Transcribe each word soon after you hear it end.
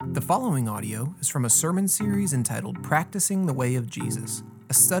The following audio is from a sermon series entitled Practicing the Way of Jesus,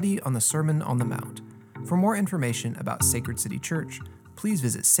 a study on the Sermon on the Mount. For more information about Sacred City Church, please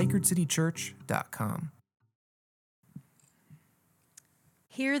visit sacredcitychurch.com.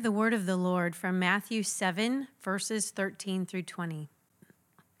 Hear the word of the Lord from Matthew 7, verses 13 through 20.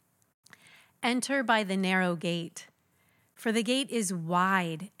 Enter by the narrow gate, for the gate is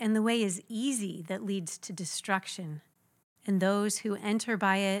wide and the way is easy that leads to destruction, and those who enter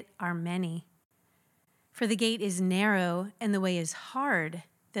by it are many. For the gate is narrow and the way is hard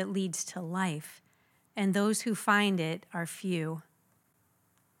that leads to life, and those who find it are few.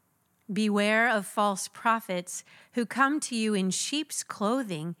 Beware of false prophets who come to you in sheep's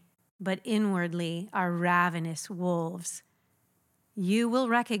clothing, but inwardly are ravenous wolves. You will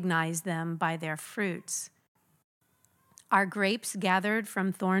recognize them by their fruits. Are grapes gathered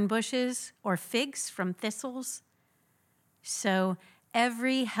from thorn bushes or figs from thistles? So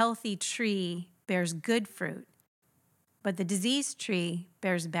every healthy tree bears good fruit, but the diseased tree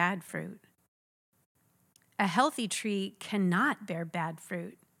bears bad fruit. A healthy tree cannot bear bad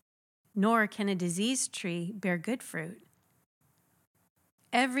fruit, nor can a diseased tree bear good fruit.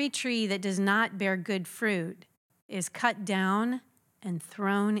 Every tree that does not bear good fruit is cut down and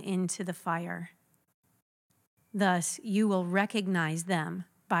thrown into the fire. Thus you will recognize them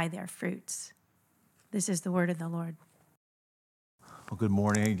by their fruits. This is the word of the Lord. Well, good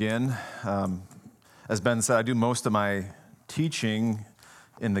morning again. As Ben said, I do most of my teaching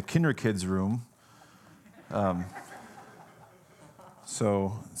in the kinder kids room.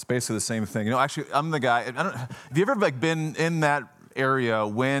 So it's basically the same thing. Actually, I'm the guy. Have you ever been in that area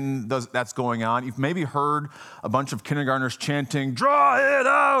when that's going on? You've maybe heard a bunch of kindergartners chanting, "Draw it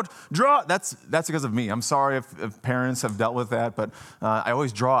out, draw." That's because of me. I'm sorry if parents have dealt with that, but I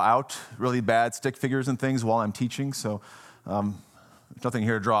always draw out really bad stick figures and things while I'm teaching. So there's nothing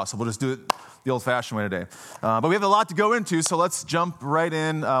here to draw. So we'll just do it the old-fashioned way today. But we have a lot to go into, so let's jump right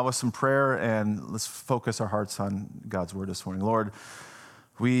in with some prayer and let's focus our hearts on God's word this morning. Lord,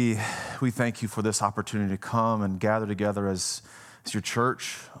 we thank you for this opportunity to come and gather together as your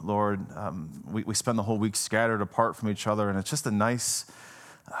church. Lord, we spend the whole week scattered apart from each other, and it's just it's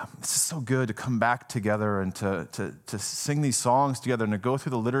just so good to come back together and to sing these songs together and to go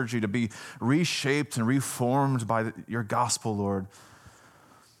through the liturgy, to be reshaped and reformed by your gospel, Lord.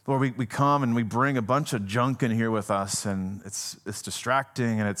 Lord, we come and we bring a bunch of junk in here with us, and it's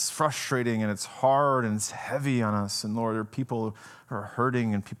distracting, and it's frustrating, and it's hard, and it's heavy on us. And Lord, there are people who are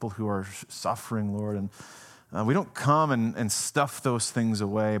hurting and people who are suffering, Lord. And we don't come and stuff those things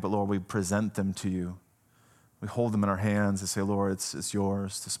away, but Lord, we present them to you. We hold them in our hands and say, Lord, it's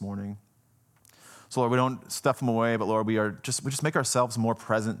yours this morning. So Lord, we don't stuff them away, but Lord, we just make ourselves more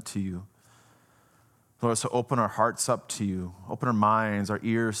present to you. Lord, so open our hearts up to you. Open our minds, our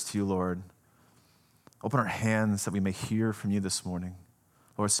ears to you, Lord. Open our hands that we may hear from you this morning.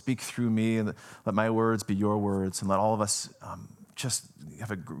 Lord, speak through me, and let my words be your words, and let all of us just have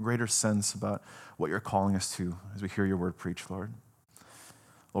a greater sense about what you're calling us to as we hear your word preached, Lord.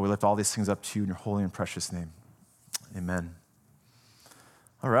 Lord, we lift all these things up to you in your holy and precious name. Amen.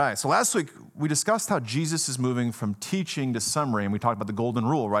 All right, so last week we discussed how Jesus is moving from teaching to summary, and we talked about the golden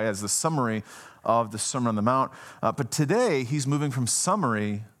rule, right, as the summary of the Sermon on the Mount. But today he's moving from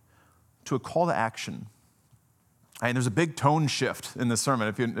summary to a call to action. And there's a big tone shift in the sermon,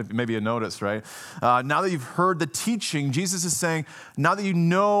 if maybe you noticed, right? Now that you've heard the teaching, Jesus is saying, now that you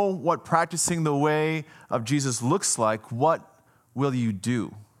know what practicing the way of Jesus looks like, what will you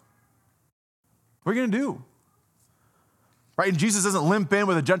do? What are you going to do? Right? And Jesus doesn't limp in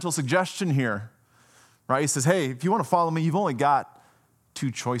with a gentle suggestion here, right? He says, hey, if you want to follow me, you've only got two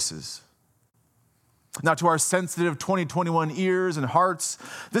choices. Now, to our sensitive 2021 ears and hearts,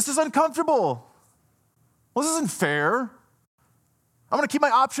 this is uncomfortable. Well, this isn't fair. I'm going to keep my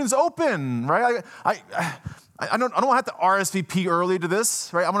options open, right? I don't want to have to RSVP early to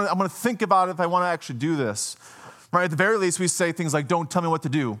this, right? I'm going to think about it if I want to actually do this, right? At the very least, we say things like, don't tell me what to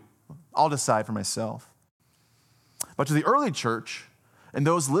do. I'll decide for myself. But to the early church and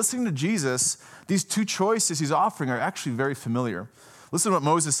those listening to Jesus, these two choices he's offering are actually very familiar. Listen to what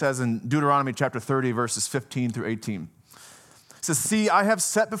Moses says in Deuteronomy chapter 30, verses 15 through 18. It says, see, I have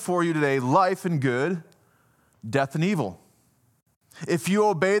set before you today life and good, death and evil. If you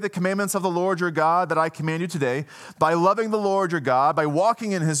obey the commandments of the Lord your God that I command you today, by loving the Lord your God, by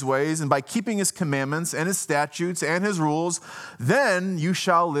walking in his ways, and by keeping his commandments and his statutes and his rules, then you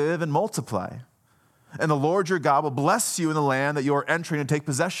shall live and multiply. And the Lord your God will bless you in the land that you are entering to take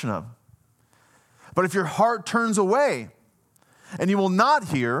possession of. But if your heart turns away, and you will not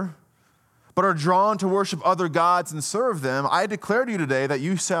hear, but are drawn to worship other gods and serve them, I declare to you today that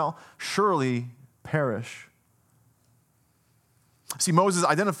you shall surely perish. See, Moses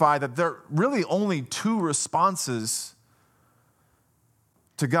identified that there are really only two responses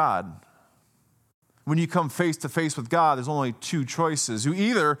to God. When you come face to face with God, there's only two choices. You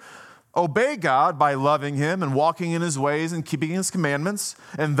either obey God by loving him and walking in his ways and keeping his commandments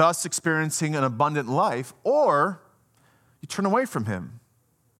and thus experiencing an abundant life, or you turn away from him.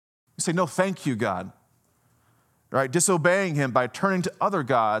 You say, no, thank you, God. Right? Disobeying him by turning to other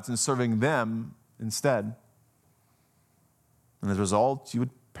gods and serving them instead. And as a result, you would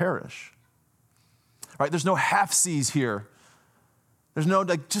perish. Right? There's no half-seas here. There's no, I'm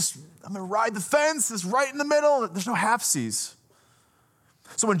going to ride the fence. It's right in the middle. There's no half-seas.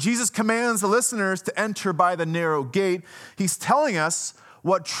 So when Jesus commands the listeners to enter by the narrow gate, he's telling us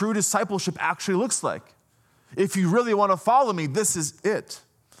what true discipleship actually looks like. If you really want to follow me, this is it.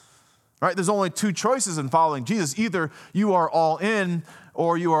 Right? There's only two choices in following Jesus. Either you are all in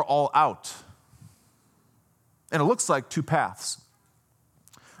or you are all out. And it looks like two paths.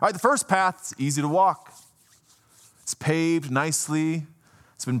 All right, the first path is easy to walk. It's paved nicely.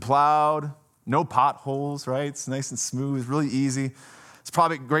 It's been plowed. No potholes, right? It's nice and smooth, really easy. It's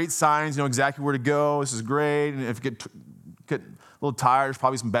probably great signs. You know exactly where to go. This is great. And if you get a little tired, there's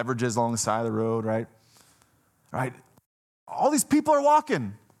probably some beverages along the side of the road, right? All right. All these people are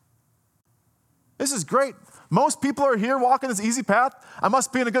walking. This is great. Most people are here walking this easy path. I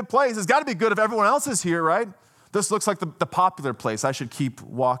must be in a good place. It's got to be good if everyone else is here, right? This looks like the popular place. I should keep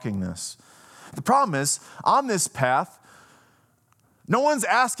walking this. The problem is, on this path, no one's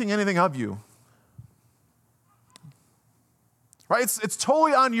asking anything of you. Right? It's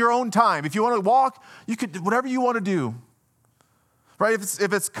totally on your own time. If you want to walk, you could do whatever you want to do. Right?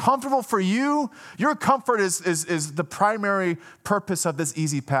 If it's comfortable for you, your comfort is the primary purpose of this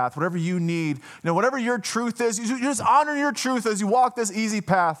easy path. Whatever you need, whatever your truth is, you just honor your truth as you walk this easy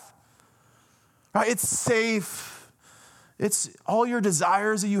path. Right? It's safe. It's all your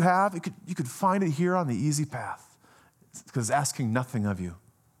desires that you have. You could find it here on the easy path because it's asking nothing of you.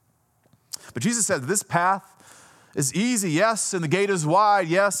 But Jesus said this path is easy, yes, and the gate is wide,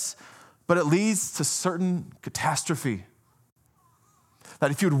 yes, but it leads to certain catastrophe.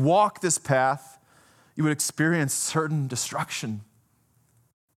 That if you would walk this path, you would experience certain destruction.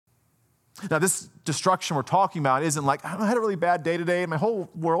 Now, this destruction we're talking about isn't like, I had a really bad day today and my whole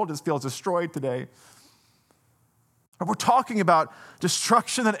world just feels destroyed today. We're talking about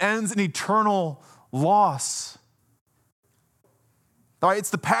destruction that ends in eternal loss. All right,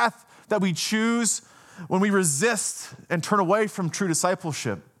 it's the path that we choose when we resist and turn away from true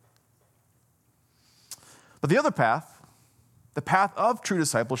discipleship. But the other path, the path of true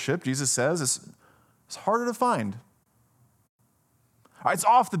discipleship, Jesus says, is harder to find. All right, it's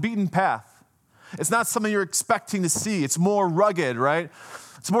off the beaten path. It's not something you're expecting to see. It's more rugged, right?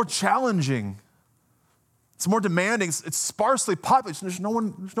 It's more challenging. It's more demanding. It's sparsely populated. There's no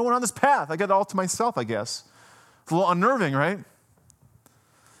one on this path. I get it all to myself, I guess. It's a little unnerving, right?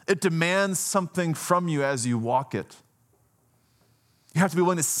 It demands something from you as you walk it. You have to be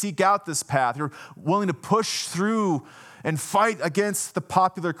willing to seek out this path. You're willing to push through and fight against the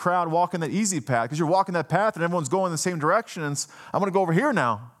popular crowd walking that easy path because you're walking that path and everyone's going in the same direction. And I'm going to go over here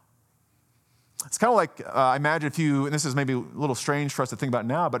now. It's kind of like, I imagine if you, and this is maybe a little strange for us to think about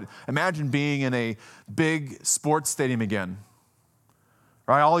now, but imagine being in a big sports stadium again.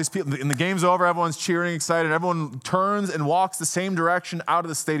 Right? All these people, and the game's over, everyone's cheering, excited, everyone turns and walks the same direction out of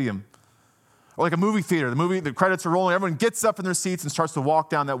the stadium. Or like a movie theater, the credits are rolling, everyone gets up in their seats and starts to walk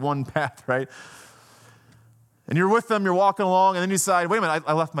down that one path, right? And you're with them, you're walking along, and then you decide, wait a minute,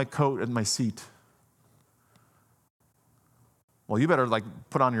 I left my coat in my seat. Well, you better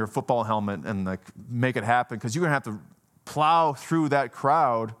put on your football helmet and make it happen because you're going to have to plow through that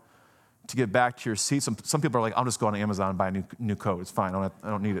crowd to get back to your seat. Some people are like, I'll just go on Amazon and buy a new coat. It's fine. I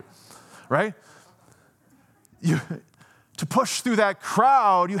don't need it. Right? To push through that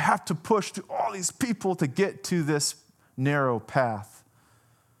crowd, you have to push through all these people to get to this narrow path.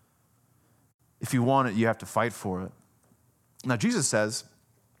 If you want it, you have to fight for it. Now, Jesus says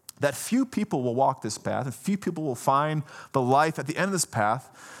that few people will walk this path and few people will find the life at the end of this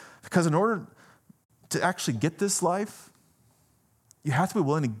path because in order to actually get this life, you have to be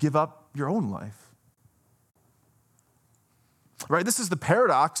willing to give up your own life. Right? This is the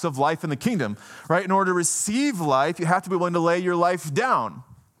paradox of life in the kingdom. Right? In order to receive life, you have to be willing to lay your life down.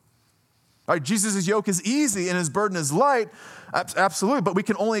 Right? Jesus' yoke is easy and his burden is light. Absolutely. But we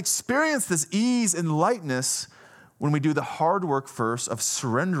can only experience this ease and lightness when we do the hard work first of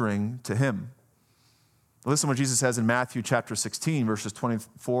surrendering to him. Listen to what Jesus says in Matthew chapter 16, verses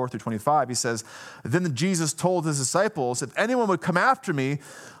 24 through 25. He says, then Jesus told his disciples, if anyone would come after me,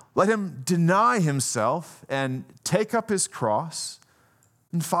 let him deny himself and take up his cross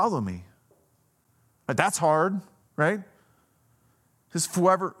and follow me. That's hard, right? Because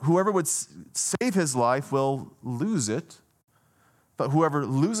whoever would save his life will lose it, but whoever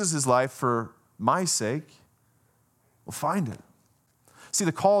loses his life for my sake will find it. See,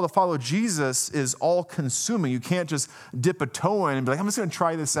 the call to follow Jesus is all-consuming. You can't just dip a toe in and be like, I'm just going to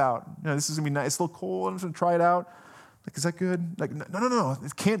try this out. This is going to be nice. It's a little cold. I'm just going to try it out. Like, is that good? Like, no.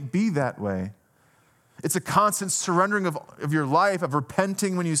 It can't be that way. It's a constant surrendering of your life, of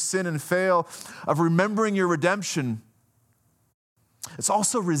repenting when you sin and fail, of remembering your redemption. It's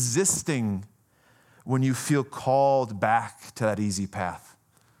also resisting when you feel called back to that easy path,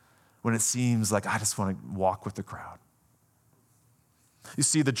 when it seems like I just want to walk with the crowd. You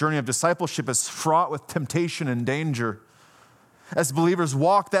see, the journey of discipleship is fraught with temptation and danger. As believers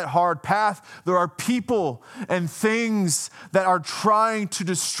walk that hard path, there are people and things that are trying to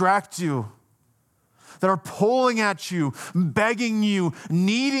distract you, that are pulling at you, begging you,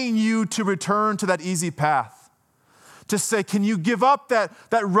 needing you to return to that easy path. To say, can you give up that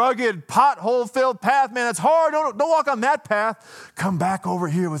rugged, pothole-filled path? Man, it's hard. Don't walk on that path. Come back over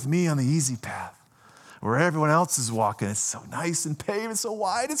here with me on the easy path, where everyone else is walking. It's so nice and paved. It's so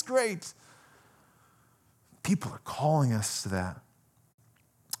wide. It's great. People are calling us to that.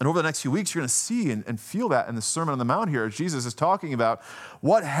 And over the next few weeks, you're going to see and feel that in the Sermon on the Mount here, as Jesus is talking about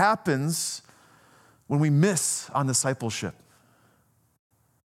what happens when we miss on discipleship,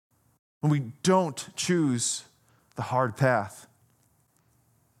 when we don't choose the hard path.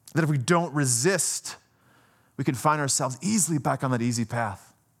 That if we don't resist, we can find ourselves easily back on that easy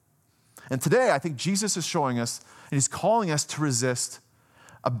path. And today, I think Jesus is showing us, and he's calling us to resist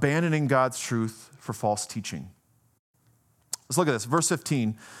abandoning God's truth for false teaching. Let's look at this. Verse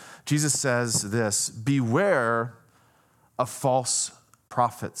 15, Jesus says this, beware of false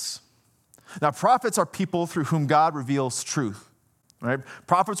prophets. Now, prophets are people through whom God reveals truth. Right?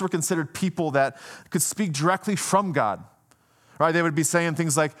 Prophets were considered people that could speak directly from God. Right? They would be saying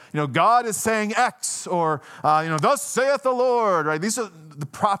things like, God is saying X, or, thus saith the Lord. Right? These are the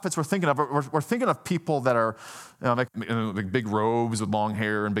prophets we're thinking of. We're thinking of people that are like big robes with long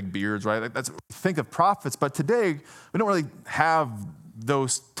hair and big beards. Right? That's think of prophets. But today, we don't really have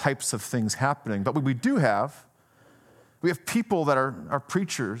those types of things happening. But what we do have, we have people that are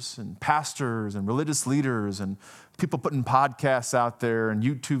preachers and pastors and religious leaders and people putting podcasts out there and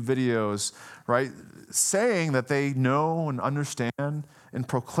YouTube videos, right, saying that they know and understand and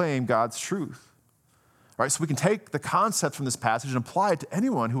proclaim God's truth. Right? So we can take the concept from this passage and apply it to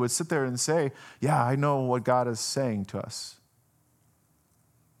anyone who would sit there and say, yeah, I know what God is saying to us.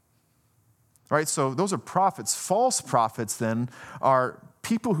 Right? So those are prophets. False prophets, then, are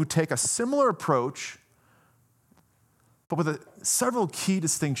people who take a similar approach, but with several key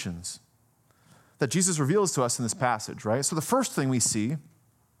distinctions that Jesus reveals to us in this passage, right? So the first thing we see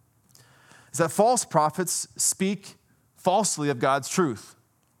is that false prophets speak falsely of God's truth.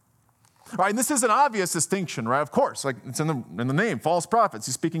 All right, and this is an obvious distinction, right? Of course, like it's in the name, false prophets,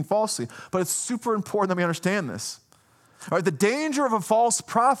 he's speaking falsely. But it's super important that we understand this. All right, the danger of a false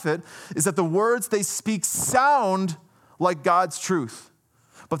prophet is that the words they speak sound like God's truth,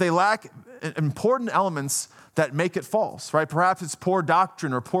 but they lack important elements that make it false, right? Perhaps it's poor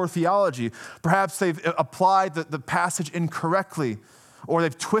doctrine or poor theology. Perhaps they've applied the passage incorrectly, or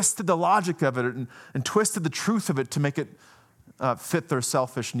they've twisted the logic of it and twisted the truth of it to make it fit their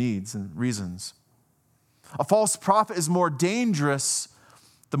selfish needs and reasons. A false prophet is more dangerous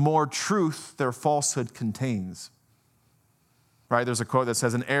the more truth their falsehood contains. Right? There's a quote that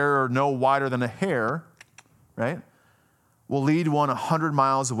says, an error no wider than a hair, right, will lead one 100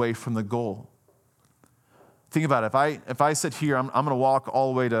 miles away from the goal. Think about it. If I sit here, I'm going to walk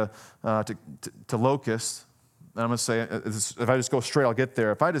all the way to Locust, and I'm going to say, if I just go straight, I'll get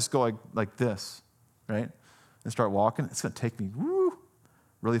there. If I just go like this, right, and start walking, it's going to take me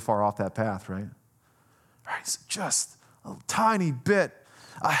really far off that path, right? All right, so just a tiny bit,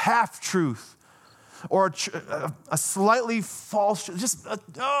 a half-truth, or a slightly false, just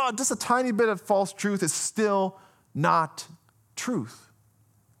a tiny bit of false truth is still not truth.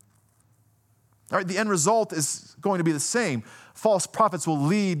 All right, the end result is going to be the same. False prophets will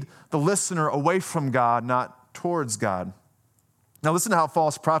lead the listener away from God, not towards God. Now listen to how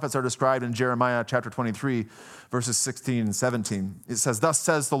false prophets are described in Jeremiah chapter 23, verses 16 and 17. It says, thus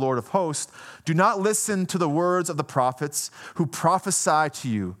says the Lord of hosts, do not listen to the words of the prophets who prophesy to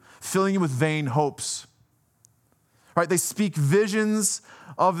you, filling you with vain hopes. Right? They speak visions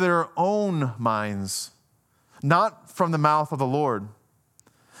of their own minds, not from the mouth of the Lord.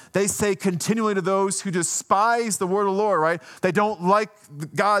 They say continually to those who despise the word of the Lord, right? They don't like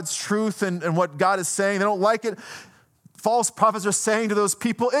God's truth and what God is saying. They don't like it. False prophets are saying to those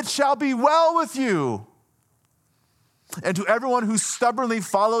people, it shall be well with you. And to everyone who stubbornly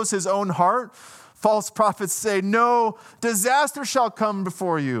follows his own heart, false prophets say, no, disaster shall come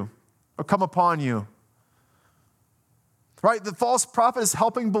before you or come upon you. Right? The false prophet is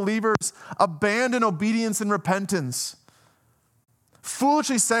helping believers abandon obedience and repentance,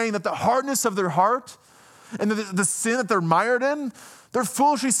 foolishly saying that the hardness of their heart and the sin that they're mired in, they're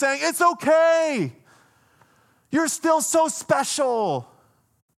foolishly saying, it's okay. You're still so special.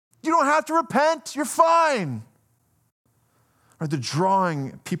 You don't have to repent. You're fine. Or they're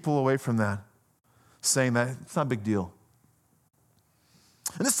drawing people away from that, saying that it's not a big deal.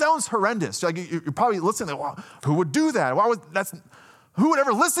 And this sounds horrendous. Like you're probably listening, like, wow, who would do that? Who would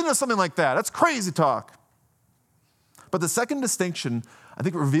ever listen to something like that? That's crazy talk. But the second distinction, I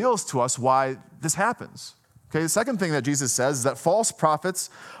think, reveals to us why this happens. Okay, the second thing that Jesus says is that false prophets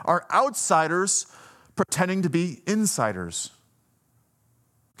are outsiders pretending to be insiders.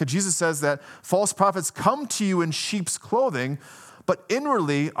 Okay, Jesus says that false prophets come to you in sheep's clothing, but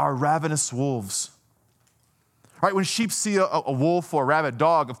inwardly are ravenous wolves. Right, when sheep see a wolf or a rabid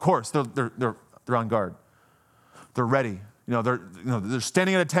dog, of course, they're on guard. They're ready. They're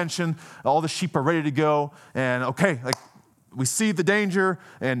standing at attention. All the sheep are ready to go. And okay, like we see the danger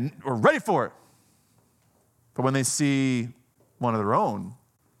and we're ready for it. But when they see one of their own,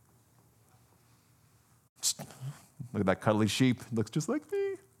 look at that cuddly sheep. Looks just like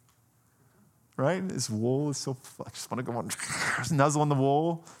me. Right? His wool is so, I just want to go and nuzzle on the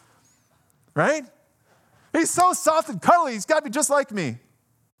wool. Right? He's so soft and cuddly. He's got to be just like me.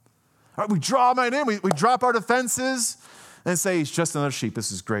 All right, we draw him right in. We drop our defenses and say, he's just another sheep.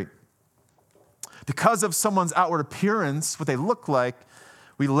 This is great. Because of someone's outward appearance, what they look like,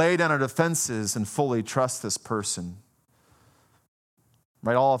 we lay down our defenses and fully trust this person.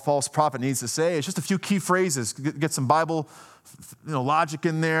 Right? All a false prophet needs to say is just a few key phrases. Get some Bible logic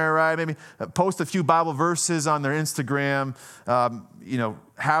in there, right? Maybe post a few Bible verses on their Instagram.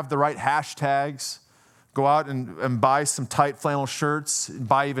 Have the right hashtags. Go out and buy some tight flannel shirts.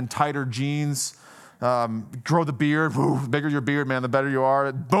 Buy even tighter jeans. Grow the beard. Woo, the bigger your beard, man, the better you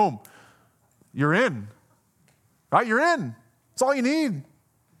are. Boom. You're in. Right? You're in. That's all you need.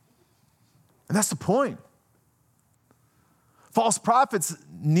 And that's the point. False prophets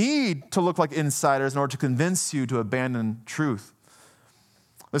need to look like insiders in order to convince you to abandon truth.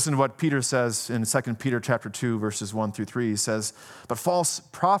 Listen to what Peter says in 2 Peter chapter 2, verses 1 through 3. He says, but false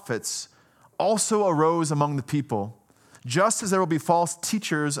prophets also arose among the people, just as there will be false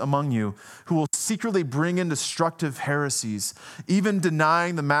teachers among you who will secretly bring in destructive heresies, even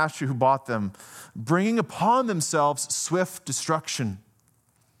denying the master who bought them, bringing upon themselves swift destruction.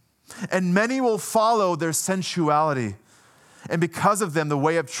 And many will follow their sensuality. And because of them, the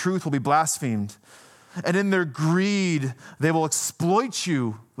way of truth will be blasphemed. And in their greed, they will exploit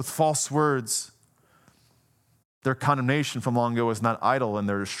you with false words. Their condemnation from long ago is not idle, and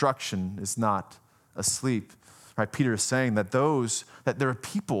their destruction is not asleep. Right? Peter is saying that there are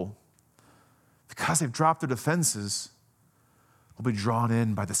people, because they've dropped their defenses, will be drawn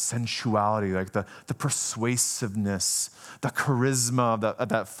in by the sensuality, like the persuasiveness, the charisma of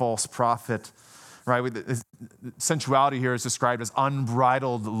that false prophet. Right? Sensuality here is described as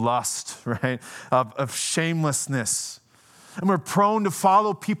unbridled lust, right? Of shamelessness. And we're prone to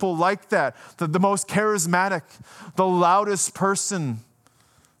follow people like that, the most charismatic, the loudest person.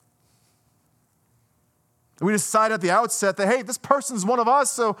 We decide at the outset that, hey, this person's one of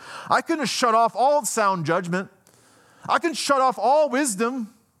us, so I can just shut off all sound judgment. I can shut off all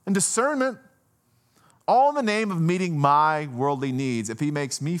wisdom and discernment, all in the name of meeting my worldly needs. If he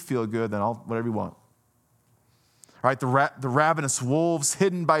makes me feel good, then I'll whatever you want. All right, the ravenous wolves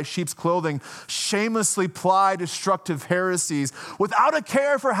hidden by sheep's clothing shamelessly ply destructive heresies without a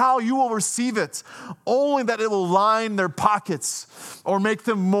care for how you will receive it, only that it will line their pockets or make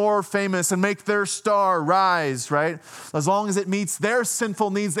them more famous and make their star rise, right? As long as it meets their sinful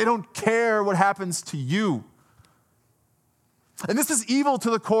needs, they don't care what happens to you. And this is evil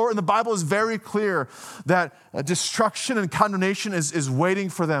to the core, and the Bible is very clear that destruction and condemnation is waiting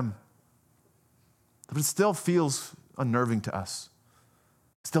for them. But it still feels unnerving to us.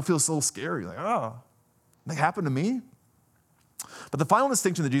 It still feels a little scary, like, oh, that happened to me? But the final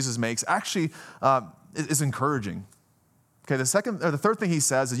distinction that Jesus makes actually is encouraging. Okay, the third thing he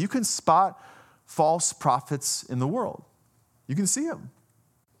says is you can spot false prophets in the world. You can see them.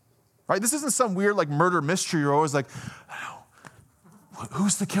 Right? This isn't some weird like murder mystery. You're always like,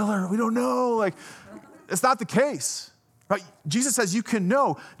 who's the killer? We don't know. Like, it's not the case. Right? Jesus says you can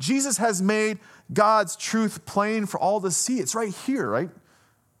know. Jesus has made God's truth plain for all to see. It's right here, right?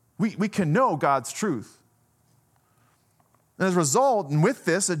 We can know God's truth. And as a result, and with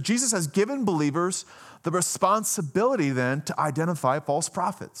this, Jesus has given believers the responsibility then to identify false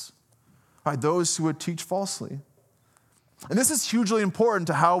prophets, right? Those who would teach falsely. And this is hugely important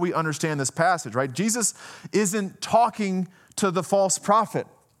to how we understand this passage, right? Jesus isn't talking to the false prophet.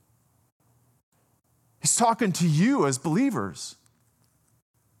 He's talking to you as believers.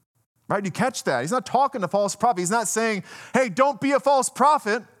 Right? You catch that? He's not talking to false prophet. He's not saying, hey, don't be a false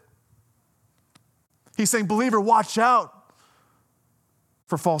prophet. He's saying, believer, watch out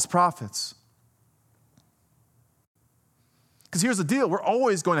for false prophets. Because here's the deal. We're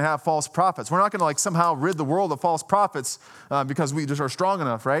always going to have false prophets. We're not going to somehow rid the world of false prophets because we just are strong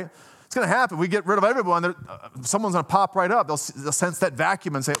enough, right? It's going to happen. We get rid of everyone. Someone's going to pop right up. They'll sense that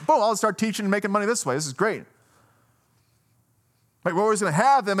vacuum and say, boom, I'll start teaching and making money this way. This is great. Right? We're always going to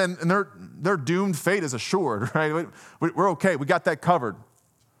have them, and their doomed fate is assured, right? We're okay. We got that covered.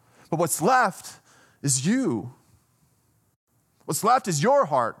 But what's left is you. What's left is your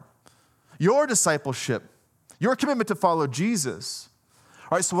heart, your discipleship, your commitment to follow Jesus.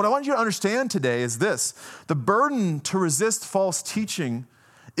 All right, so what I want you to understand today is this. The burden to resist false teaching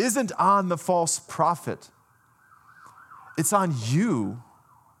isn't on the false prophet. It's on you.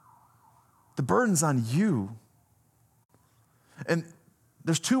 The burden's on you. And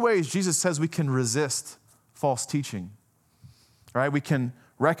there's two ways Jesus says we can resist false teaching. All right, we can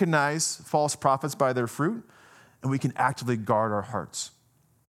recognize false prophets by their fruit, and we can actively guard our hearts.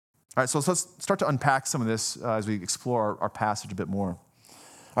 All right, so let's start to unpack some of this as we explore our passage a bit more.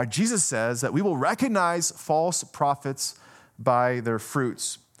 All right, Jesus says that we will recognize false prophets by their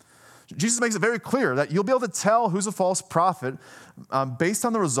fruits. Jesus makes it very clear that you'll be able to tell who's a false prophet based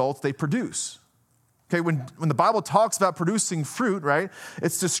on the results they produce. Okay, when the Bible talks about producing fruit, right,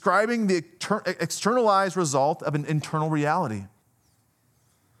 it's describing the externalized result of an internal reality.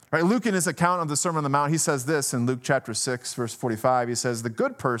 Right, Luke, in his account of the Sermon on the Mount, he says this in Luke chapter 6, verse 45. He says, the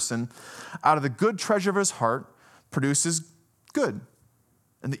good person out of the good treasure of his heart produces good.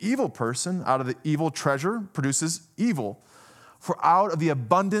 And the evil person out of the evil treasure produces evil. For out of the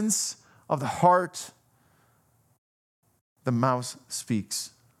abundance of the heart, the mouth speaks.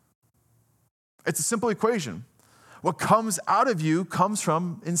 It's a simple equation. What comes out of you comes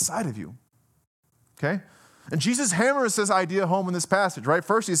from inside of you. Okay? And Jesus hammers this idea home in this passage, right?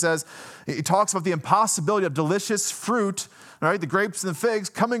 First he talks about the impossibility of delicious fruit, right? The grapes and the figs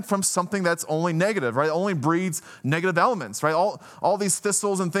coming from something that's only negative, right? Only breeds negative elements, right? All these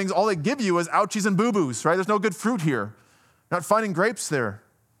thistles and things, all they give you is ouchies and boo-boos, right? There's no good fruit here. You're not finding grapes there.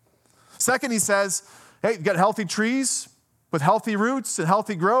 Second, he says, hey, you've got healthy trees with healthy roots and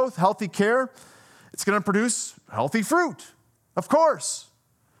healthy growth, healthy care. It's going to produce healthy fruit, of course.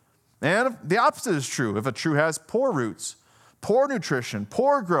 And the opposite is true. If a tree has poor roots, poor nutrition,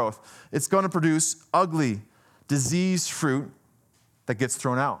 poor growth, it's going to produce ugly, diseased fruit that gets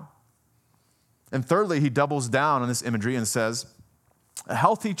thrown out. And thirdly, he doubles down on this imagery and says, a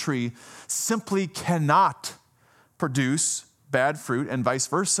healthy tree simply cannot produce bad fruit and vice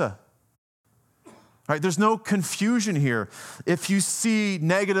versa. Right? There's no confusion here. If you see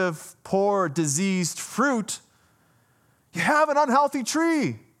negative, poor, diseased fruit, you have an unhealthy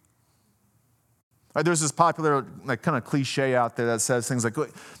tree. Right, there's this popular kind of cliche out there that says things like,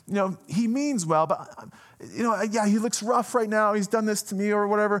 he means well, but, yeah, he looks rough right now. He's done this to me or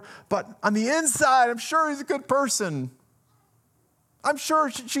whatever. But on the inside, I'm sure he's a good person. I'm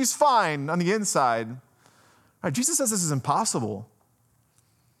sure she's fine on the inside. Right, Jesus says this is impossible.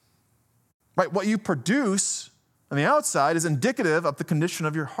 Right, what you produce on the outside is indicative of the condition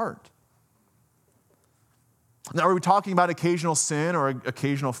of your heart. Now, are we talking about occasional sin or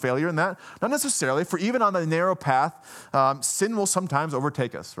occasional failure in that? Not necessarily, for even on the narrow path, sin will sometimes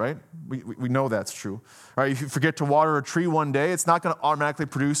overtake us, right? We know that's true. Right? If you forget to water a tree one day, it's not going to automatically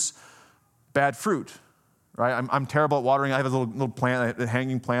produce bad fruit, right? I'm terrible at watering. I have a little plant, a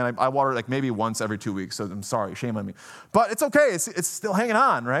hanging plant. I water it maybe once every 2 weeks, so I'm sorry, shame on me. But it's okay, it's still hanging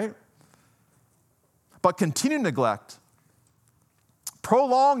on, right? But continued neglect,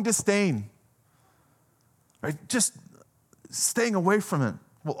 prolonged disdain, right? Just staying away from it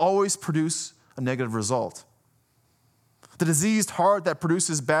will always produce a negative result. The diseased heart that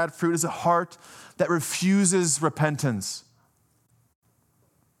produces bad fruit is a heart that refuses repentance,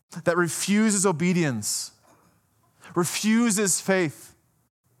 that refuses obedience, refuses faith.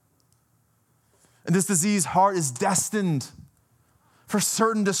 And this diseased heart is destined for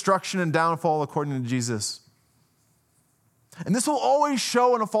certain destruction and downfall according to Jesus. And this will always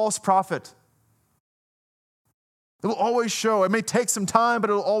show in a false prophet. It will always show. It may take some time, but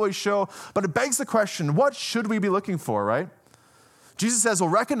it will always show. But it begs the question, what should we be looking for, right? Jesus says we'll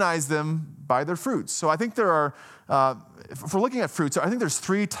recognize them by their fruits. So I think there are, if we're looking at fruits, I think there's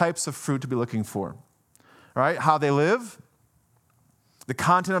 3 types of fruit to be looking for. All right, how they live, the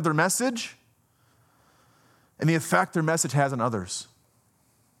content of their message, and the effect their message has on others.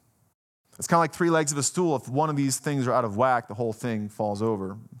 It's kind of like 3 legs of a stool. If one of these things are out of whack, the whole thing falls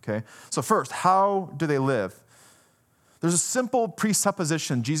over, okay? So first, how do they live? There's a simple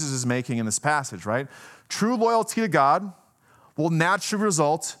presupposition Jesus is making in this passage, right? True loyalty to God will naturally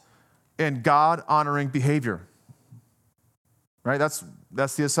result in God-honoring behavior, right? That's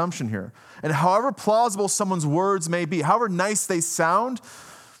the assumption here. And however plausible someone's words may be, however nice they sound,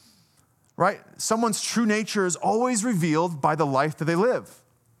 right? Someone's true nature is always revealed by the life that they live.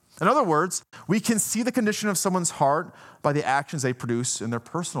 In other words, we can see the condition of someone's heart by the actions they produce in their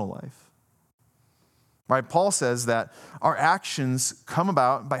personal life. Right? Paul says that our actions come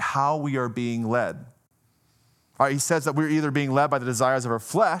about by how we are being led. All right, he says that we're either being led by the desires of our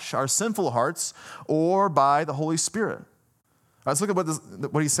flesh, our sinful hearts, or by the Holy Spirit. All right, let's look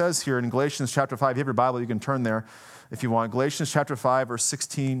at what he says here in Galatians chapter 5. If you have your Bible, you can turn there if you want. Galatians chapter 5, verse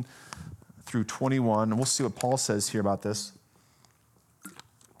 16 through 21. And we'll see what Paul says here about this.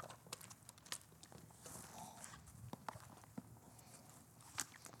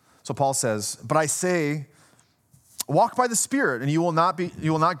 So Paul says, "But I say, walk by the Spirit, and you will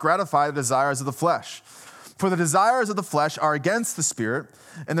not gratify the desires of the flesh. For the desires of the flesh are against the Spirit,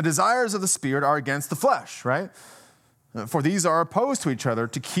 and the desires of the Spirit are against the flesh," right? "For these are opposed to each other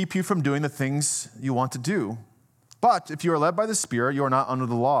to keep you from doing the things you want to do. But if you are led by the Spirit, you are not under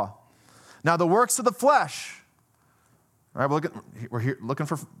the law. Now the works of the flesh," right? We're here looking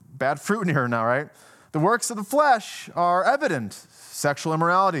for bad fruit in here now, right? "The works of the flesh are evident: sexual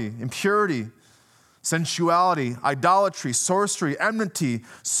immorality, impurity, sensuality, idolatry, sorcery, enmity,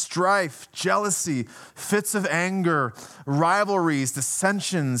 strife, jealousy, fits of anger, rivalries,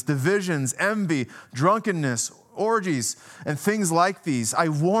 dissensions, divisions, envy, drunkenness, orgies, and things like these. I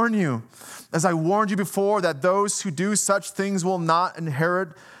warn you, as I warned you before, that those who do such things will not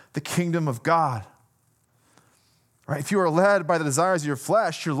inherit the kingdom of God." Right? If you are led by the desires of your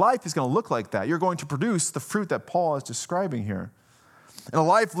flesh, your life is going to look like that. You're going to produce the fruit that Paul is describing here. And a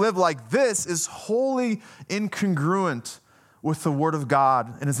life lived like this is wholly incongruent with the Word of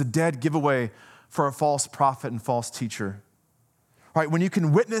God and is a dead giveaway for a false prophet and false teacher. Right? When you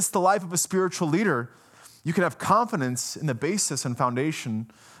can witness the life of a spiritual leader, you can have confidence in the basis and foundation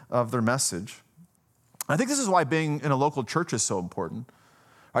of their message. I think this is why being in a local church is so important.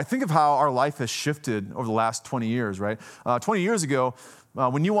 I think of how our life has shifted over the last 20 years, right? 20 years ago,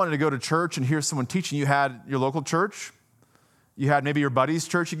 when you wanted to go to church and hear someone teaching, you had your local church. You had maybe your buddy's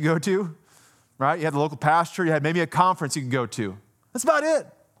church you could go to, right? You had the local pastor. You had maybe a conference you could go to. That's about it.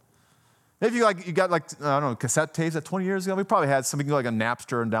 Maybe you got I don't know, cassette tapes. That 20 years ago, we probably had something like a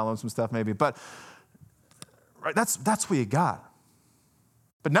Napster and download some stuff maybe. But right, that's what you got.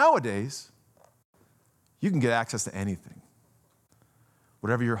 But nowadays, you can get access to anything.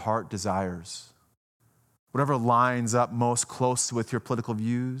 Whatever your heart desires. Whatever lines up most close with your political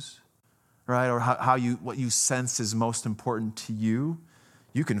views. Right, or what you sense is most important to you,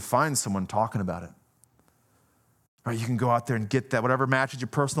 you can find someone talking about it. Right, you can go out there and get that, whatever matches your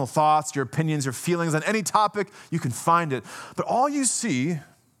personal thoughts, your opinions, your feelings on any topic, you can find it. But all you see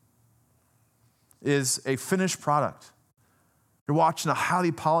is a finished product. You're watching a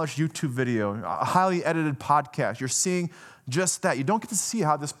highly polished YouTube video, a highly edited podcast. You're seeing just that. You don't get to see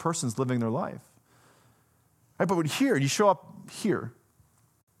how this person's living their life. Right, but here, you show up here.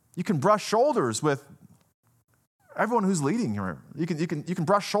 You can brush shoulders with everyone who's leading here. You can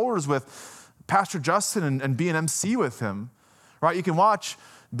brush shoulders with Pastor Justin and be an MC with him, right? You can watch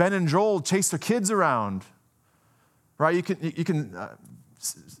Ben and Joel chase their kids around, right? You can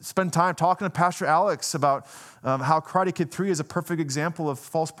spend time talking to Pastor Alex about how Karate Kid 3 is a perfect example of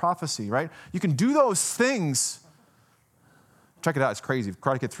false prophecy, right? You can do those things. Check it out, it's crazy.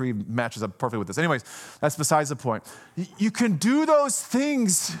 Karate Kid 3 matches up perfectly with this. Anyways, that's besides the point. You can do those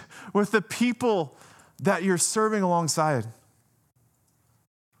things with the people that you're serving alongside.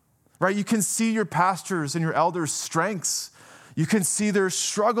 Right? You can see your pastors and your elders' strengths. You can see their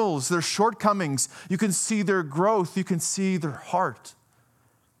struggles, their shortcomings. You can see their growth. You can see their heart.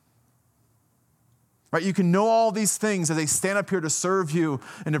 Right? You can know all these things as they stand up here to serve you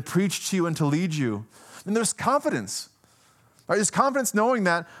and to preach to you and to lead you. And there's confidence. Right, there's confidence knowing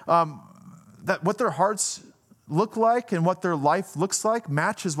that that what their hearts look like and what their life looks like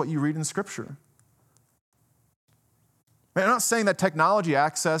matches what you read in Scripture. Right? I'm not saying that technology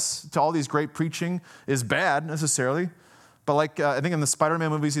access to all these great preaching is bad necessarily, but like I think in the Spider-Man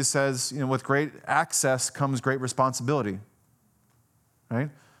movies, he says, with great access comes great responsibility, right?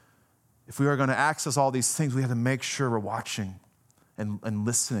 If we are going to access all these things, we have to make sure we're watching and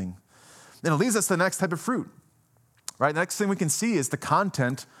listening. And it leads us to the next type of fruit, right? The next thing we can see is the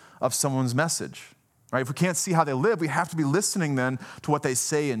content of someone's message, right? If we can't see how they live, we have to be listening then to what they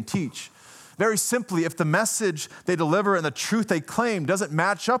say and teach. Very simply, if the message they deliver and the truth they claim doesn't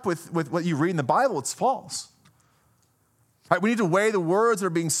match up with what you read in the Bible, it's false. Right? We need to weigh the words that are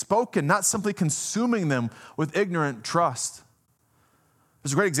being spoken, not simply consuming them with ignorant trust.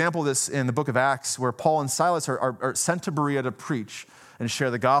 There's a great example of this in the book of Acts where Paul and Silas are sent to Berea to preach and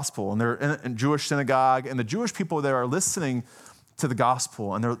share the gospel. And they're in a Jewish synagogue, and the Jewish people there are listening to the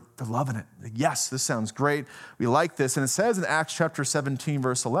gospel, and they're loving it. Like, yes, this sounds great. We like this. And it says in Acts chapter 17,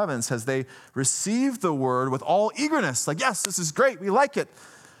 verse 11, it says they received the word with all eagerness. Like, yes, this is great. We like it.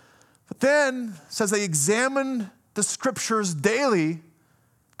 But then it says they examined the scriptures daily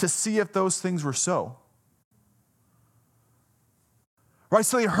to see if those things were so. Right,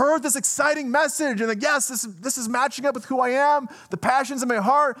 so they heard this exciting message and like, yes, this is matching up with who I am, the passions in my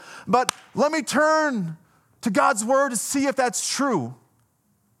heart, but let me turn to God's word to see if that's true.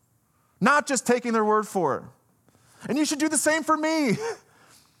 Not just taking their word for it. And you should do the same for me.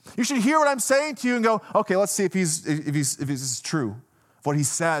 You should hear what I'm saying to you and go, okay, let's see if this is true. If what he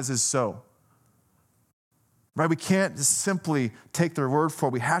says is so. Right? We can't just simply take their word for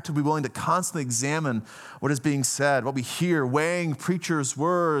it. We have to be willing to constantly examine what is being said, what we hear, weighing preachers'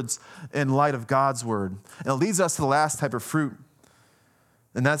 words in light of God's word. And it leads us to the last type of fruit,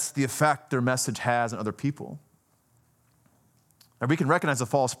 and that's the effect their message has on other people. And we can recognize a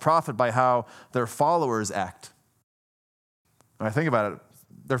false prophet by how their followers act. When I think about it,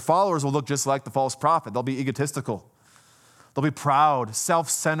 their followers will look just like the false prophet. They'll be egotistical. They'll be proud,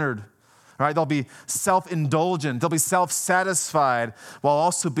 self-centered. Right? They'll be self-indulgent. They'll be self-satisfied while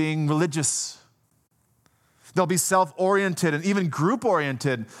also being religious. They'll be self-oriented and even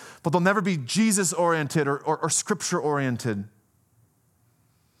group-oriented, but they'll never be Jesus-oriented or Scripture-oriented.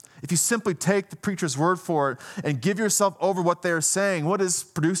 If you simply take the preacher's word for it and give yourself over what they're saying, what is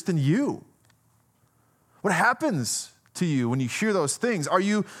produced in you? What happens to you when you hear those things? Are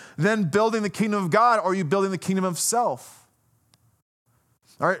you then building the kingdom of God, or are you building the kingdom of self?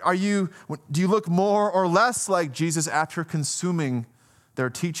 Do you look more or less like Jesus after consuming their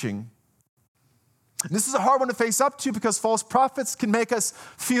teaching? And this is a hard one to face up to because false prophets can make us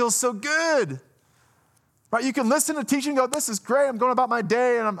feel so good. Right? You can listen to teaching and go, this is great. I'm going about my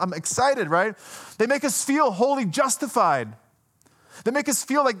day and I'm excited, right? They make us feel wholly justified. They make us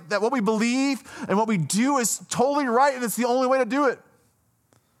feel like that what we believe and what we do is totally right and it's the only way to do it.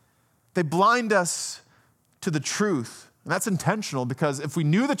 They blind us to the truth. And that's intentional because if we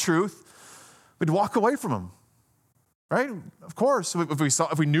knew the truth, we'd walk away from them, right? Of course,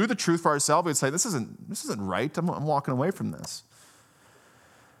 if we knew the truth for ourselves, we'd say, this isn't right. I'm walking away from this.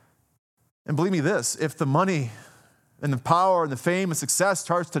 And believe me this, if the money and the power and the fame and success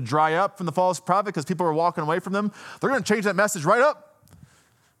starts to dry up from the false prophet because people are walking away from them, they're going to change that message right up,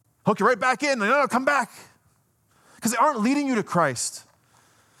 hook you right back in. No, come back. Because they aren't leading you to Christ.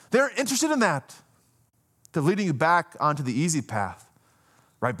 They're interested in that. They're leading you back onto the easy path,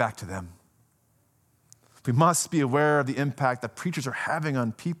 right back to them. We must be aware of the impact that preachers are having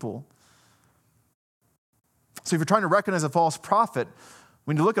on people. So if you're trying to recognize a false prophet,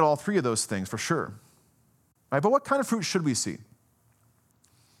 we need to look at all three of those things for sure. Right? But what kind of fruit should we see?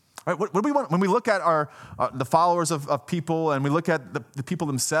 Right? What do we want when we look at the followers of people and we look at the people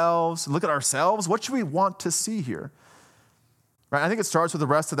themselves and look at ourselves? What should we want to see here? Right? I think it starts with the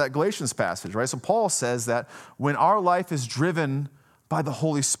rest of that Galatians passage, right? So Paul says that when our life is driven by the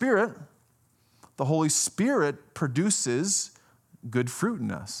Holy Spirit produces good fruit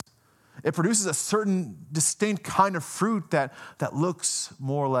in us. It produces a certain distinct kind of fruit that looks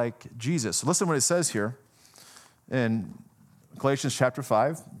more like Jesus. So listen to what it says here in Galatians chapter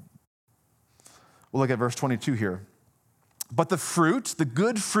 5. We'll look at verse 22 here. But the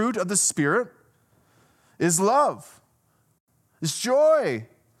good fruit of the Spirit is love. It's joy,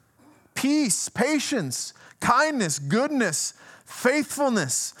 peace, patience, kindness, goodness,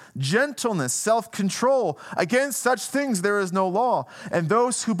 faithfulness, gentleness, self-control. Against such things there is no law. And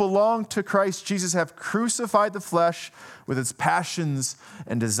those who belong to Christ Jesus have crucified the flesh with its passions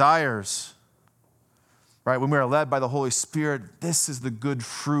and desires. Right? When we are led by the Holy Spirit, this is the good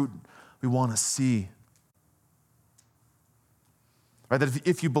fruit we want to see. Right? That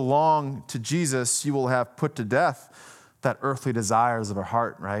if you belong to Jesus, you will have put to death that earthly desires of our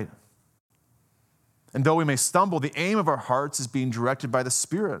heart, right? And though we may stumble, the aim of our hearts is being directed by the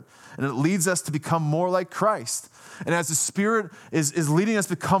Spirit, and it leads us to become more like Christ. And as the Spirit is leading us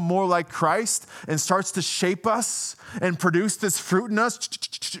to become more like Christ and starts to shape us and produce this fruit in us,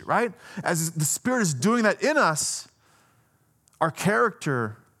 right? As the Spirit is doing that in us, our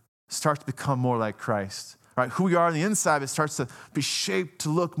character starts to become more like Christ. Right? Who we are on the inside, it starts to be shaped to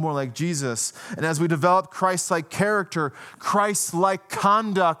look more like Jesus. And as we develop Christ-like character, Christ-like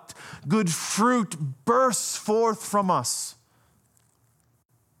conduct, good fruit bursts forth from us.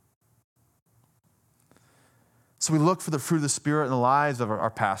 So we look for the fruit of the Spirit in the lives of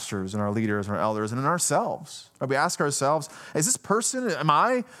our pastors and our leaders and our elders and in ourselves. Right? We ask ourselves, is this person, am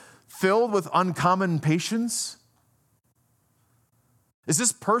I filled with uncommon patience? Is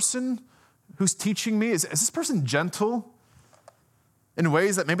this person who's teaching me, is this person gentle in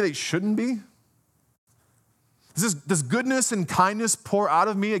ways that maybe they shouldn't be? Does goodness and kindness pour out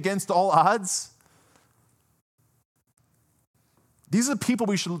of me against all odds? These are the people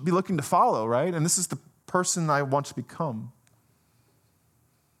we should be looking to follow, right? And this is the person I want to become.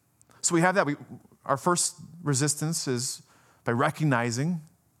 So we have that. Our first resistance is by recognizing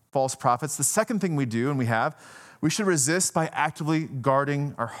false prophets. The second thing we do, and we should resist by actively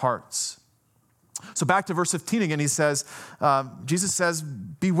guarding our hearts. So back to verse 15 again, he says, Jesus says,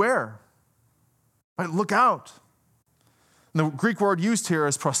 beware, right? Look out. And the Greek word used here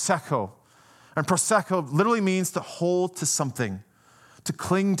is proseko. And proseko literally means to hold to something, to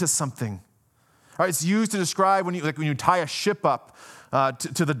cling to something. Right? It's used to describe when you tie a ship up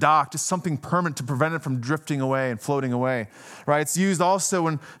to the dock, to something permanent to prevent it from drifting away and floating away. Right? It's used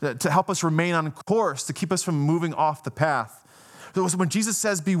also to help us remain on course, to keep us from moving off the path. So when Jesus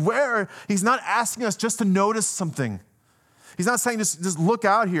says beware, he's not asking us just to notice something. He's not saying just look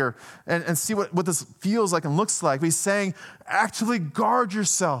out here and see what this feels like and looks like. But he's saying actually guard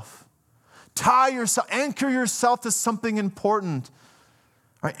yourself. Tie yourself, anchor yourself to something important.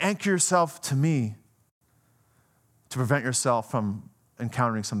 Right? Anchor yourself to me to prevent yourself from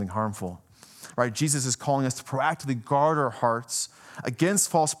encountering something harmful. Right? Jesus is calling us to proactively guard our hearts against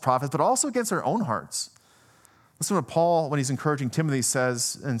false prophets, but also against our own hearts. Listen to what Paul, when he's encouraging Timothy,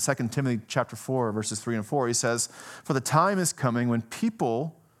 says in 2 Timothy chapter 4, verses 3 and 4. He says, for the time is coming when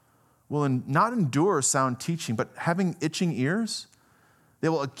people will not endure sound teaching, but having itching ears, they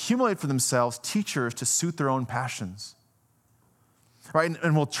will accumulate for themselves teachers to suit their own passions. Right?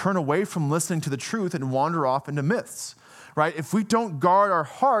 And will turn away from listening to the truth and wander off into myths. Right? If we don't guard our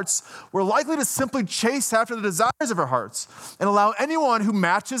hearts, we're likely to simply chase after the desires of our hearts and allow anyone who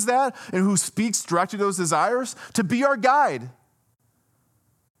matches that and who speaks directly to those desires to be our guide.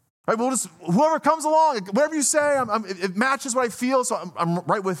 Right? Whoever comes along, whatever you say, it matches what I feel, so I'm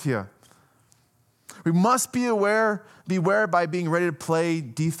right with you. We must beware by being ready to play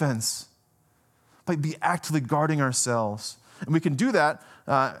defense, by be actively guarding ourselves. And we can do that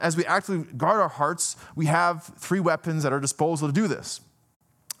as we actively guard our hearts. We have 3 weapons at our disposal to do this.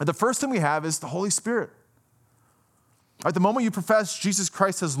 And the first thing we have is the Holy Spirit. At the moment you profess Jesus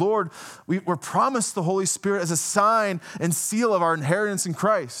Christ as Lord, we're promised the Holy Spirit as a sign and seal of our inheritance in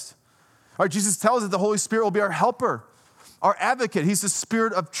Christ. All right, Jesus tells us that the Holy Spirit will be our helper, our advocate. He's the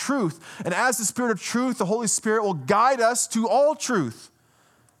Spirit of truth. And as the Spirit of truth, the Holy Spirit will guide us to all truth.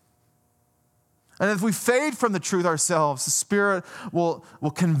 And if we fade from the truth ourselves, the Spirit will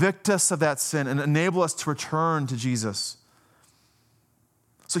convict us of that sin and enable us to return to Jesus.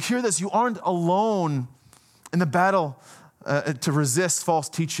 So hear this, you aren't alone in the battle to resist false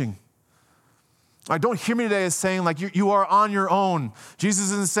teaching. Don't hear me today as saying like you are on your own.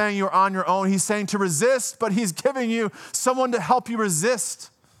 Jesus isn't saying you're on your own. He's saying to resist, but he's giving you someone to help you resist.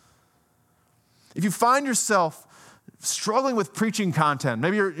 If you find yourself struggling with preaching content.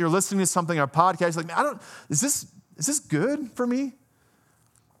 Maybe you're listening to something on a podcast, like, is this good for me?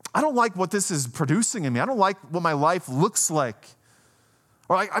 I don't like what this is producing in me. I don't like what my life looks like.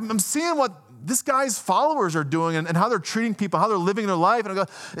 Or I'm seeing what this guy's followers are doing and how they're treating people, how they're living their life. And I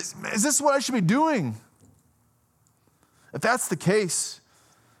go, is this what I should be doing? If that's the case,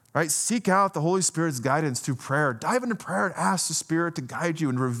 right, seek out the Holy Spirit's guidance through prayer. Dive into prayer and ask the Spirit to guide you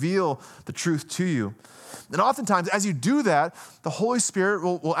and reveal the truth to you. And oftentimes, as you do that, the Holy Spirit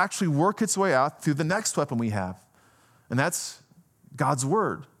will actually work its way out through the next weapon we have, and that's God's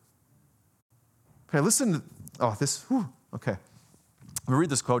Word. Okay, listen. Okay. I'm going to read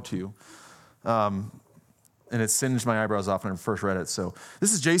this quote to you, and it singed my eyebrows off when I first read it. So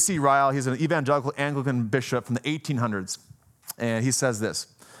this is J.C. Ryle. He's an evangelical Anglican bishop from the 1800s, and he says this.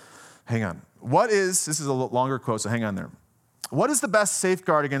 Hang on. This is a longer quote, so hang on there. What is the best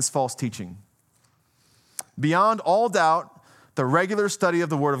safeguard against false teaching? Beyond all doubt, the regular study of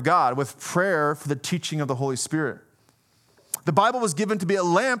the Word of God with prayer for the teaching of the Holy Spirit. The Bible was given to be a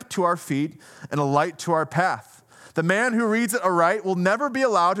lamp to our feet and a light to our path. The man who reads it aright will never be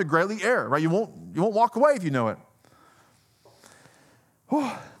allowed to greatly err, right? You won't walk away if you know it.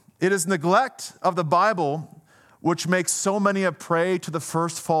 It is neglect of the Bible which makes so many a prey to the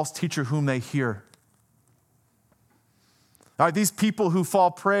first false teacher whom they hear. All right, these people who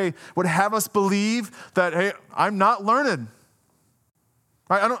fall prey would have us believe that, hey, I'm not learned.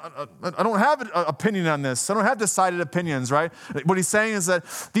 Right? I don't have an opinion on this. I don't have decided opinions, right? What he's saying is that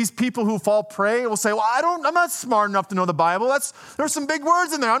these people who fall prey will say, well, I'm not smart enough to know the Bible. There's some big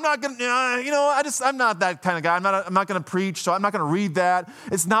words in there. I'm not going to, I'm not that kind of guy. I'm not going to preach, so I'm not going to read that.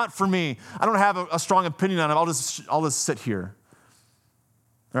 It's not for me. I don't have a strong opinion on it. I'll just sit here.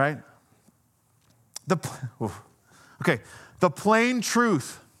 Right? The plain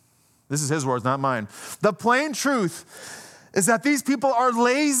truth, this is his words, not mine. The plain truth is that these people are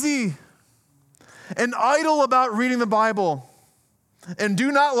lazy and idle about reading the Bible and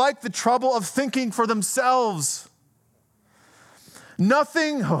do not like the trouble of thinking for themselves.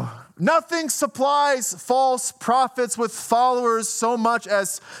 Nothing supplies false prophets with followers so much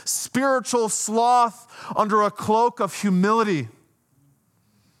as spiritual sloth under a cloak of humility.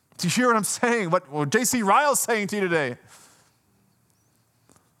 Do you hear what I'm saying? What J.C. Ryle's saying to you today?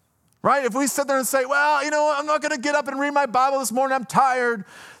 Right? If we sit there and say, well, I'm not going to get up and read my Bible this morning, I'm tired.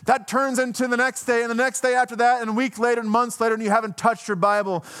 That turns into the next day and the next day after that and a week later and months later and you haven't touched your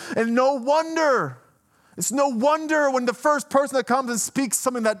Bible. And it's no wonder when the first person that comes and speaks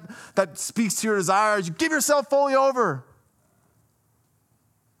something that speaks to your desires, you give yourself fully over.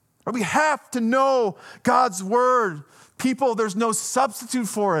 Right? We have to know God's word. People, there's no substitute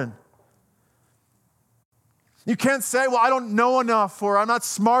for it. You can't say, well, I don't know enough, or I'm not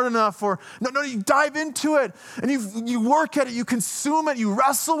smart enough, or no, you dive into it, and you work at it, you consume it, you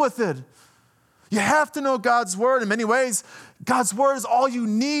wrestle with it. You have to know God's word. In many ways, God's word is all you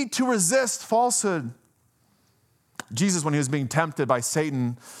need to resist falsehood. Jesus, when he was being tempted by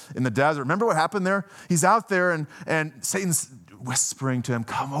Satan in the desert, remember what happened there? He's out there, and Satan's whispering to him,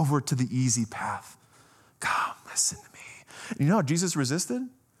 come over to the easy path. Come, listen to me. And you know how Jesus resisted?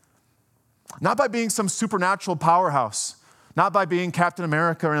 Not by being some supernatural powerhouse, not by being Captain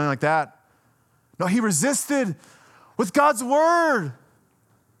America or anything like that. No, he resisted with God's word.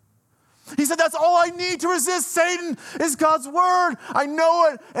 He said, that's all I need to resist Satan is God's word. I know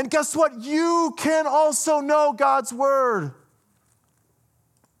it. And guess what? You can also know God's word.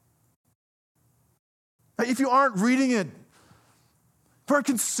 If you aren't reading it, if you aren't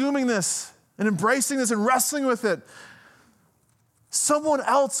consuming this and embracing this and wrestling with it, someone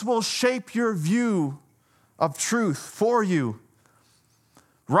else will shape your view of truth for you,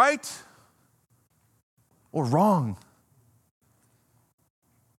 right or wrong.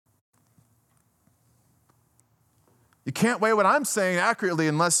 You can't weigh what I'm saying accurately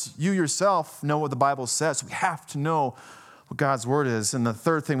unless you yourself know what the Bible says. We have to know what God's word is. And the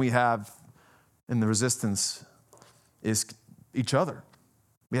third thing we have in the resistance is each other.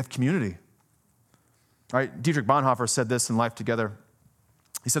 We have community. Right? Dietrich Bonhoeffer said this in Life Together.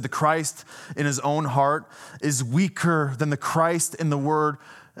 He said, the Christ in his own heart is weaker than the Christ in the word,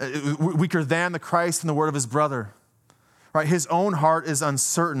 weaker than the Christ in the word of his brother. Right? His own heart is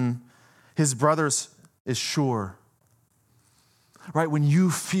uncertain. His brother's is sure. Right? When you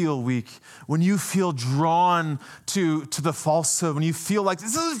feel weak, when you feel drawn to the falsehood, when you feel like,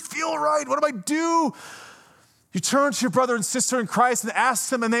 this doesn't feel right, what do I do? You turn to your brother and sister in Christ and ask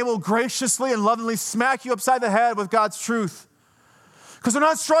them, and they will graciously and lovingly smack you upside the head with God's truth. Because they're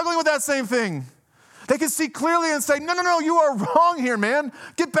not struggling with that same thing. They can see clearly and say, no, you are wrong here, man.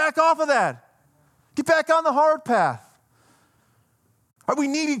 Get back off of that. Get back on the hard path. Right? We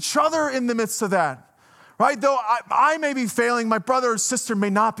need each other in the midst of that. Right? Though I may be failing, my brother or sister may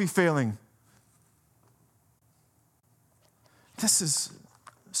not be failing. This is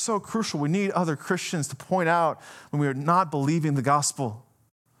so crucial. We need other Christians to point out when we are not believing the gospel.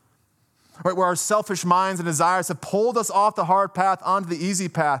 Right, where our selfish minds and desires have pulled us off the hard path onto the easy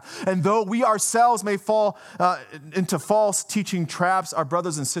path. And though we ourselves may fall into false teaching traps, our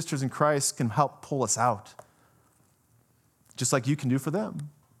brothers and sisters in Christ can help pull us out. Just like you can do for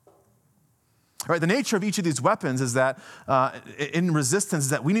them. Right, the nature of each of these weapons is that in resistance is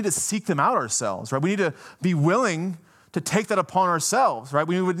that we need to seek them out ourselves. Right, we need to be willing to take that upon ourselves. Right,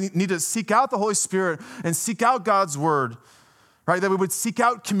 we would need to seek out the Holy Spirit and seek out God's word. Right, that we would seek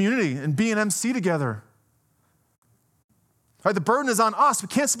out community and be an MC together. Right, the burden is on us. We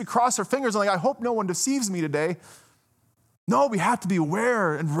can't simply cross our fingers and I hope no one deceives me today. No, we have to be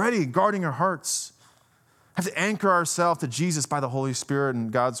aware and ready, guarding our hearts. Have to anchor ourselves to Jesus by the Holy Spirit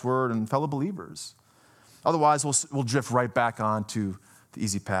and God's word and fellow believers. Otherwise, we'll drift right back onto the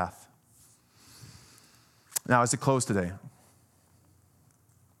easy path. Now, as it close today,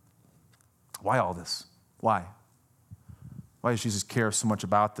 why all this? Why? Why does Jesus care so much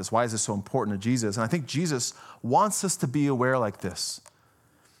about this? Why is this so important to Jesus? And I think Jesus wants us to be aware like this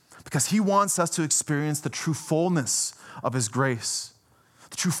because he wants us to experience the true fullness of his grace,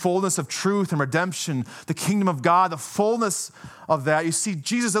 the true fullness of truth and redemption, the kingdom of God, the fullness of that. You see,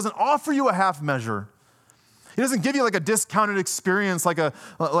 Jesus doesn't offer you a half measure. He doesn't give you like a discounted experience, like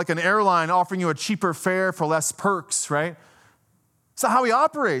an airline offering you a cheaper fare for less perks, right? It's not how he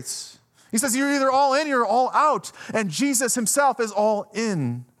operates. He says you're either all in or you're all out, and Jesus himself is all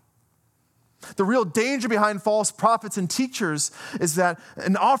in. The real danger behind false prophets and teachers is that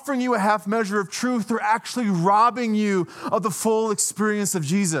in offering you a half measure of truth, they're actually robbing you of the full experience of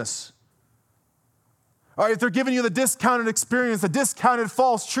Jesus. All right, if they're giving you the discounted experience, the discounted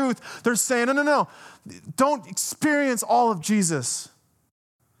false truth, they're saying, no, don't experience all of Jesus.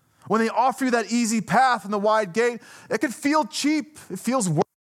 When they offer you that easy path and the wide gate, it can feel cheap. It feels worth.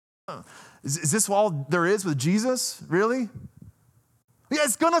 Is this all there is with Jesus? Really? Yeah,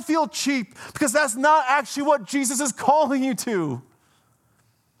 it's going to feel cheap because that's not actually what Jesus is calling you to.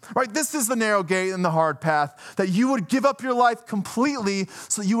 Right? This is the narrow gate and the hard path, that you would give up your life completely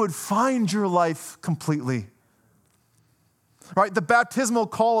so that you would find your life completely. Right? The baptismal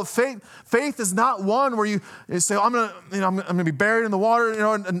call of faith is not one where you say, I'm gonna be buried in the water,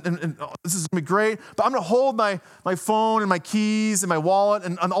 and this is gonna be great, but I'm gonna hold my phone and my keys and my wallet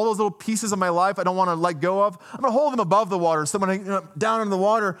and all those little pieces of my life I don't want to let go of. I'm gonna hold them above the water so when I down in the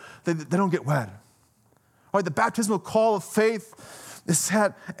water, they don't get wet. Right? The baptismal call of faith is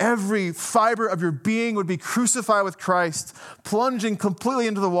that every fiber of your being would be crucified with Christ, plunging completely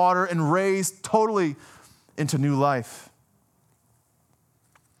into the water and raised totally into new life.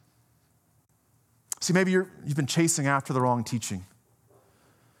 See, maybe you've been chasing after the wrong teaching.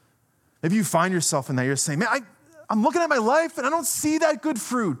 Maybe you find yourself in that. You're saying, man, I'm looking at my life and I don't see that good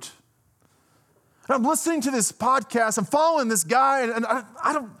fruit. And I'm listening to this podcast. I'm following this guy and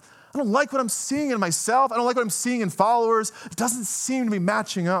I don't like what I'm seeing in myself. I don't like what I'm seeing in followers. It doesn't seem to be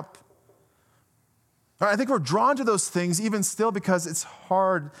matching up. I think we're drawn to those things even still because it's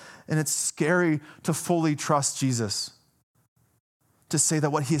hard and it's scary to fully trust Jesus. To say that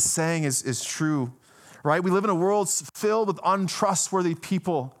what he is saying is true. Right? We live in a world filled with untrustworthy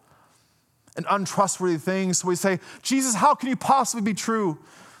people and untrustworthy things. So we say, Jesus, how can you possibly be true?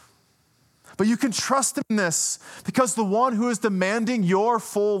 But you can trust him in this because the one who is demanding your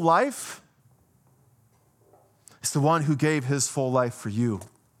full life is the one who gave his full life for you.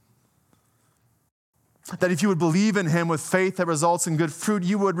 That if you would believe in him with faith that results in good fruit,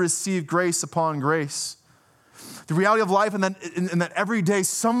 you would receive grace upon grace. The reality of life and that every day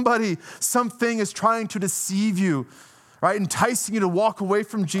something is trying to deceive you, right? Enticing you to walk away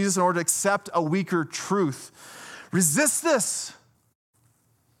from Jesus in order to accept a weaker truth. Resist this.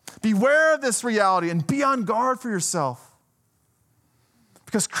 Beware of this reality and be on guard for yourself.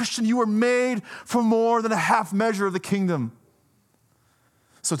 Because Christian, you were made for more than a half measure of the kingdom.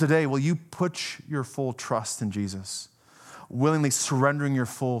 So today, will you put your full trust in Jesus, willingly surrendering your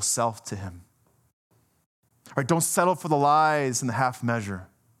full self to him? Right, don't settle for the lies and the half measure,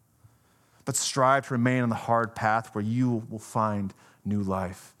 but strive to remain on the hard path where you will find new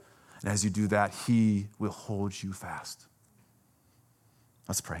life. And as you do that, he will hold you fast.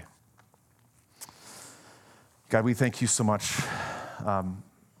 Let's pray. God, we thank you so much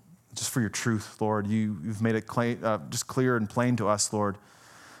just for your truth, Lord. You've made it just clear and plain to us, Lord,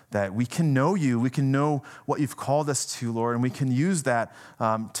 that we can know you, we can know what you've called us to, Lord, and we can use that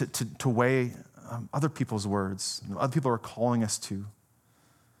to weigh other people's words, other people are calling us to.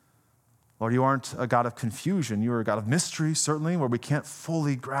 Lord, you aren't a God of confusion. You are a God of mystery, certainly, where we can't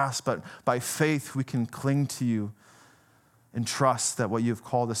fully grasp, but by faith we can cling to you and trust that what you've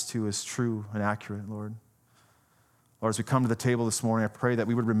called us to is true and accurate, Lord. Lord, as we come to the table this morning, I pray that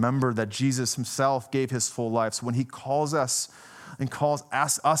we would remember that Jesus himself gave his full life. So when he calls us and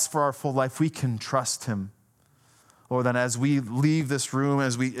asks us for our full life, we can trust him. Lord, that as we leave this room,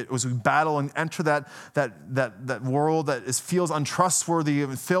 as we battle and enter that world that feels untrustworthy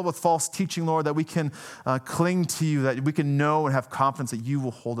and filled with false teaching, Lord, that we can cling to you, that we can know and have confidence that you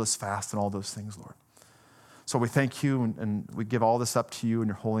will hold us fast in all those things, Lord. So we thank you and we give all this up to you in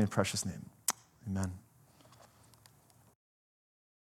your holy and precious name. Amen.